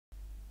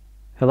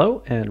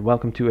Hello and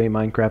welcome to a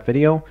Minecraft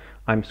video.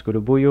 I'm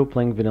Scotobuyo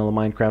playing vanilla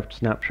Minecraft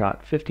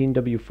Snapshot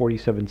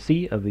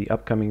 15W47C of the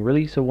upcoming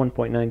release of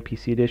 1.9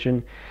 PC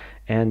Edition,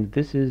 and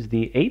this is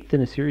the 8th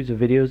in a series of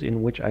videos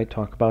in which I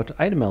talk about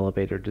item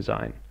elevator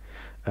design.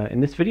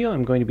 In this video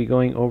I'm going to be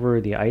going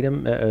over the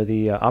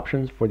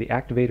options for the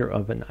activator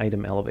of an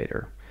item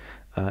elevator.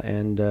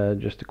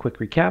 Just a quick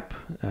recap,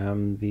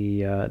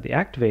 the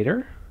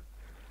activator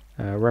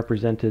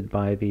represented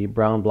by the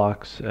brown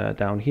blocks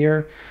down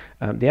here.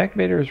 The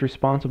activator is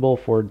responsible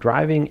for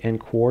driving and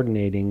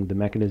coordinating the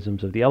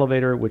mechanisms of the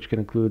elevator, which can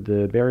include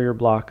the barrier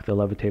block, the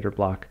levitator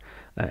block,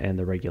 and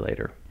the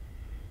regulator.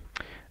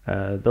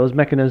 Those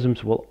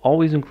mechanisms will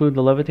always include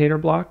the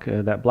levitator block,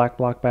 that black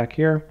block back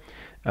here,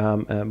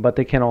 but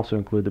they can also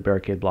include the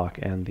barricade block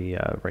and the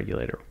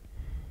regulator.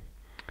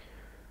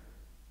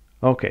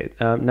 Okay,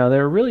 now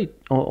there are really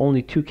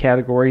only two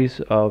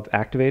categories of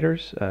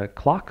activators,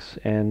 clocks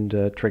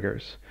and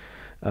triggers.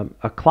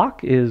 A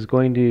clock is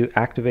going to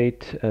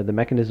activate the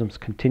mechanisms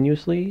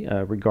continuously,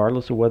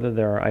 regardless of whether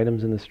there are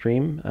items in the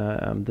stream.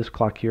 This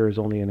clock here is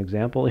only an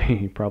example.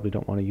 You probably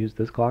don't want to use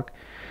this clock.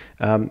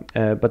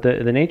 But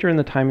the nature and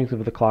the timings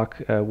of the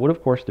clock would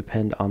of course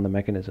depend on the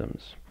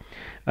mechanisms.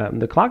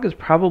 The clock is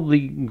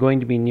probably going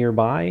to be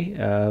nearby,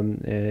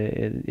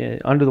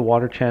 under the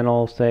water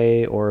channel,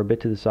 say, or a bit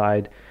to the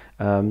side,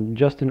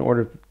 just in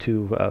order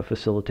to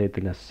facilitate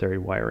the necessary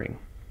wiring.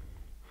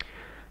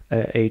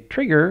 A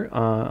trigger,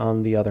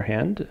 on the other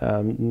hand,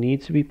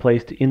 needs to be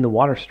placed in the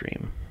water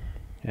stream,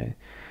 okay?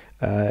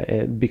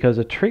 Because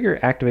a trigger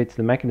activates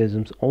the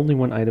mechanisms only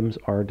when items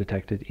are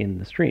detected in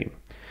the stream.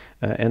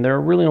 And there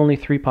are really only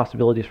three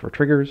possibilities for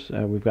triggers.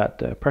 We've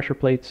got pressure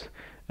plates,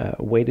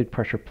 weighted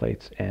pressure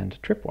plates, and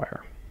tripwire.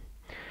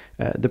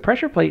 The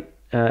pressure plate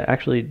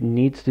actually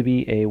needs to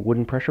be a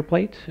wooden pressure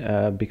plate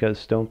because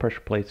stone pressure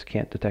plates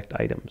can't detect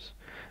items.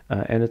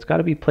 And it's got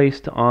to be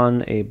placed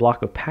on a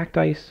block of packed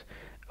ice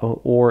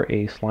or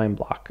a slime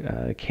block.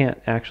 It can't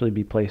actually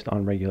be placed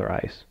on regular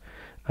ice.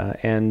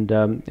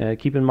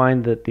 Keep in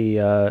mind that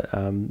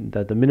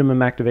the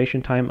minimum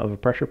activation time of a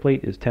pressure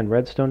plate is 10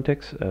 redstone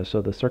ticks,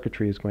 so the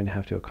circuitry is going to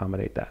have to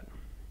accommodate that.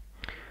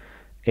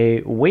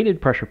 A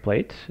weighted pressure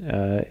plate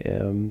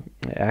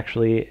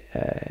actually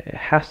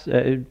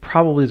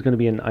probably is going to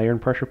be an iron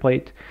pressure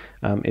plate.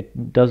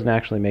 It doesn't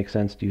actually make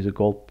sense to use a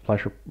gold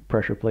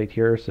pressure plate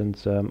here,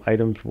 since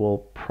items will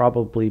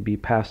probably be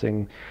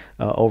passing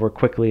over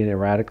quickly and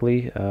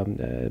erratically.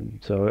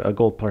 So a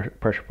gold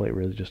pressure plate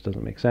really just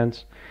doesn't make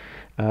sense.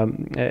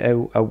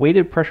 A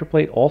weighted pressure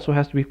plate also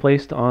has to be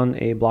placed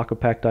on a block of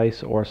packed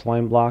ice or a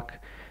slime block.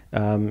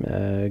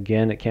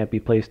 Again, it can't be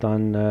placed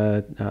on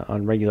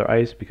regular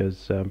ice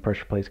because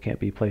pressure plates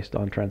can't be placed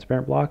on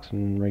transparent blocks,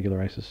 and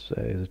regular ice is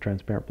a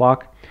transparent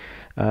block.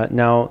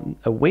 Now,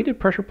 weighted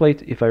pressure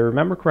plates, if I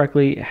remember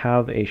correctly,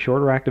 have a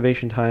shorter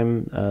activation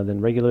time than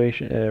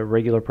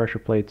regular pressure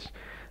plates.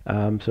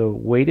 So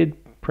weighted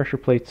pressure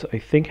plates, I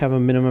think, have a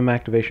minimum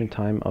activation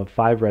time of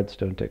 5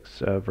 redstone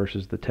ticks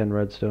versus the 10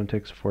 redstone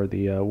ticks for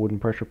the wooden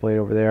pressure plate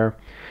over there.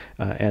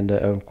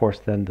 Of course,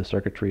 then the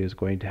circuitry is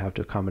going to have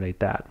to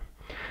accommodate that.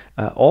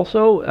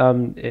 Also,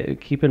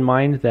 keep in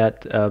mind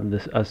that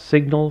a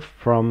signal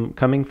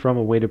coming from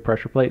a weighted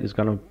pressure plate is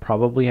going to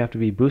probably have to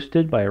be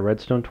boosted by a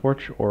redstone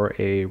torch or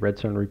a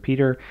redstone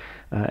repeater,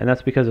 and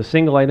that's because a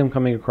single item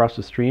coming across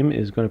the stream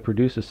is going to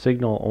produce a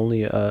signal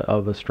only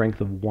of a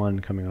strength of 1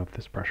 coming off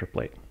this pressure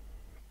plate.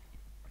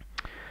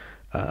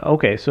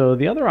 Okay, so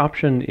the other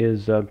option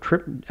is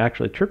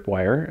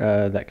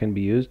tripwire that can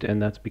be used,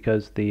 and that's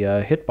because the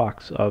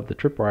hitbox of the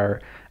tripwire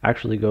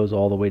actually goes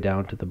all the way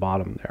down to the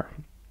bottom there.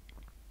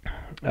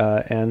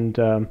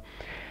 A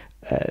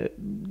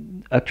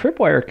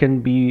tripwire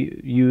can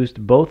be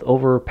used both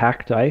over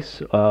packed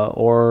ice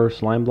or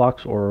slime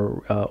blocks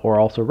or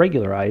also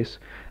regular ice,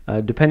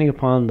 depending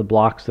upon the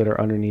blocks that are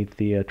underneath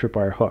the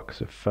tripwire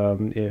hooks.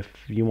 If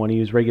you want to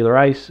use regular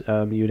ice,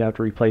 you'd have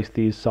to replace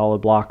these solid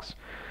blocks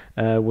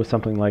with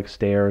something like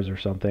stairs or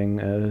something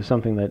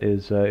that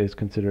is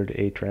considered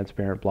a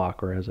transparent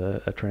block or has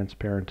a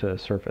transparent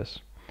surface.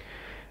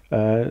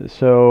 Let's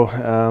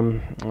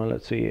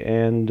see,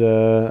 and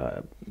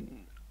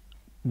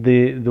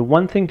the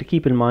one thing to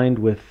keep in mind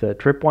with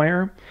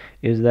tripwire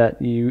is that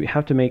you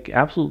have to make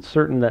absolute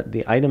certain that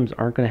the items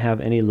aren't going to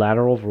have any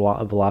lateral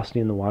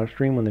velocity in the water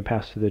stream when they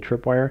pass through the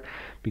tripwire,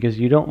 because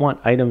you don't want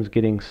items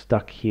getting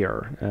stuck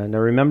here. Now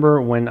remember,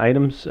 when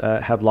items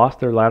have lost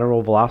their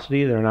lateral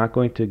velocity, they're not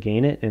going to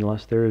gain it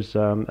unless there's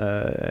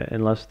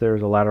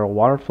a lateral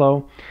water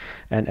flow.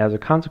 And as a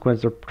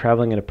consequence, they're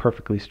traveling in a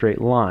perfectly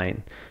straight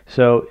line.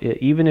 So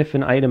even if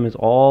an item is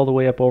all the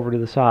way up over to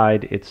the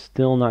side, it's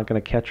still not going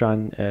to catch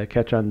on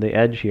the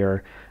edge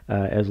here,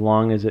 as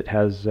long as it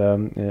has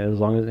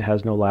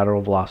no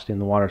lateral velocity in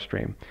the water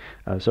stream.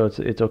 So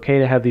it's okay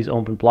to have these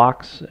open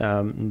blocks,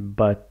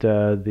 but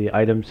the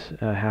items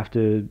have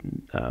to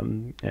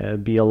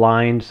be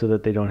aligned so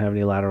that they don't have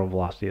any lateral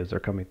velocity as they're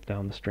coming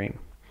down the stream.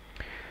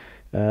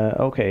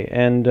 Okay,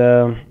 and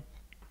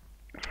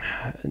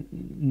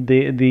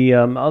The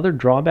other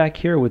drawback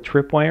here with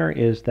tripwire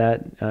is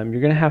that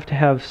you're going to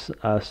have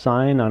a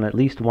sign on at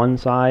least one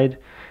side.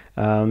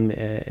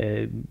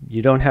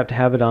 You don't have to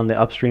have it on the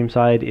upstream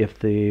side if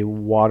the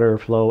water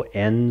flow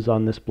ends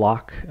on this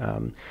block,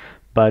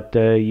 but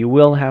you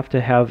will have to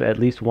have at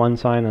least one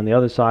sign on the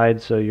other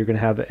side, so you're going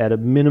to have at a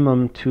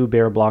minimum 2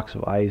 bare blocks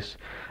of ice,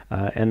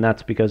 and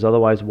that's because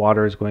otherwise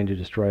water is going to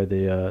destroy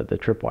the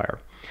tripwire.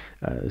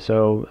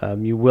 So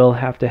you will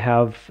have to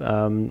have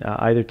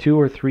either 2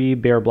 or 3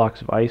 bare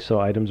blocks of ice,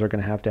 so items are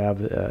going to have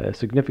a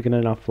significant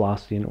enough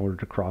velocity in order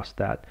to cross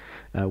that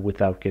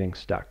without getting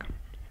stuck.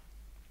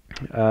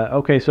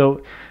 Okay,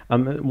 so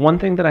one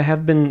thing that I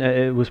have been,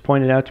 it was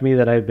pointed out to me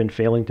that I've been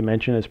failing to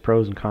mention as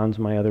pros and cons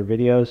of my other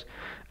videos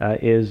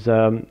is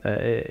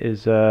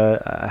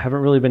I haven't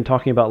really been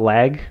talking about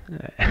lag,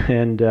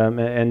 and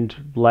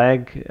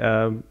lag,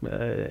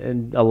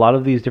 and a lot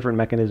of these different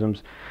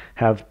mechanisms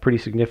have pretty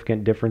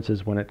significant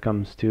differences when it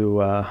comes to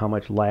how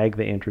much lag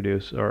they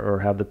introduce or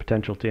have the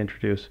potential to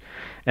introduce.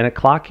 And a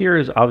clock here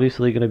is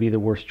obviously going to be the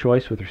worst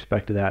choice with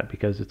respect to that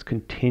because it's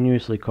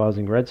continuously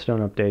causing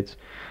redstone updates.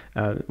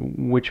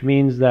 Which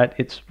means that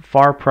it's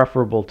far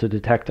preferable to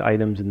detect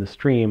items in the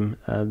stream,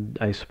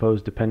 I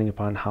suppose, depending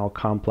upon how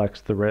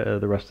complex the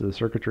rest of the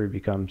circuitry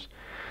becomes.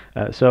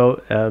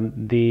 So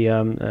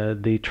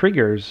the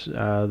triggers,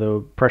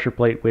 the pressure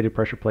plate, weighted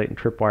pressure plate, and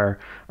tripwire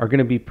are going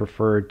to be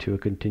preferred to a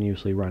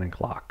continuously running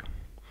clock.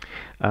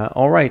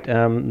 All right,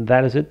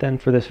 that is it then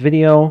for this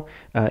video.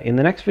 In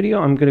the next video,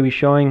 I'm going to be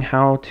showing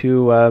how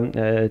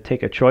to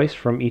take a choice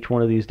from each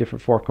one of these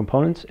different 4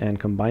 components and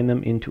combine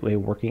them into a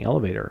working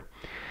elevator.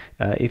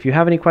 If you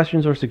have any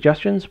questions or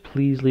suggestions,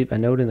 please leave a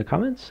note in the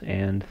comments,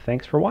 and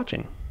thanks for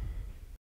watching.